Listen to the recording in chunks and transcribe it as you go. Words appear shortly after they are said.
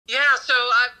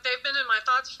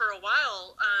pads for a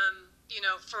while,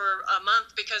 for a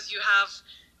month, because you have,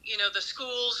 the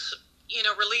schools,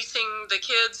 releasing the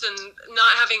kids and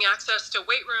not having access to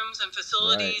weight rooms and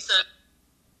facilities. Right. And,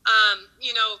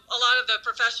 a lot of the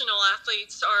professional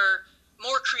athletes are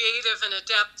more creative and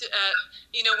adept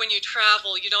at, when you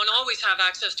travel, you don't always have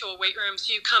access to a weight room.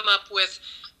 So you come up with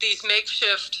these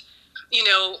makeshift,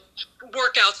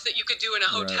 workouts that you could do in a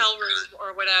hotel room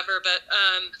or whatever. But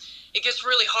it gets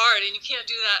really hard, and you can't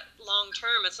do that long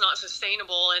term. It's not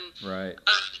sustainable. And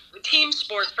team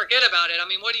sports, forget about it. I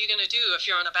mean, what are you going to do if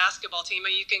you're on a basketball team? I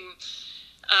mean, you can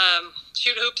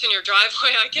shoot hoops in your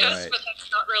driveway, I guess, but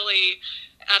that's not really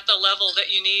at the level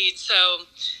that you need. So,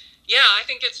 yeah, I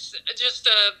think it's just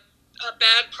a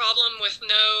bad problem with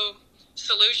no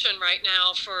solution right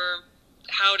now for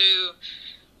how to,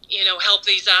 help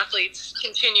these athletes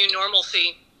continue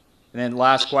normalcy. And then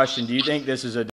last question, do you think this is a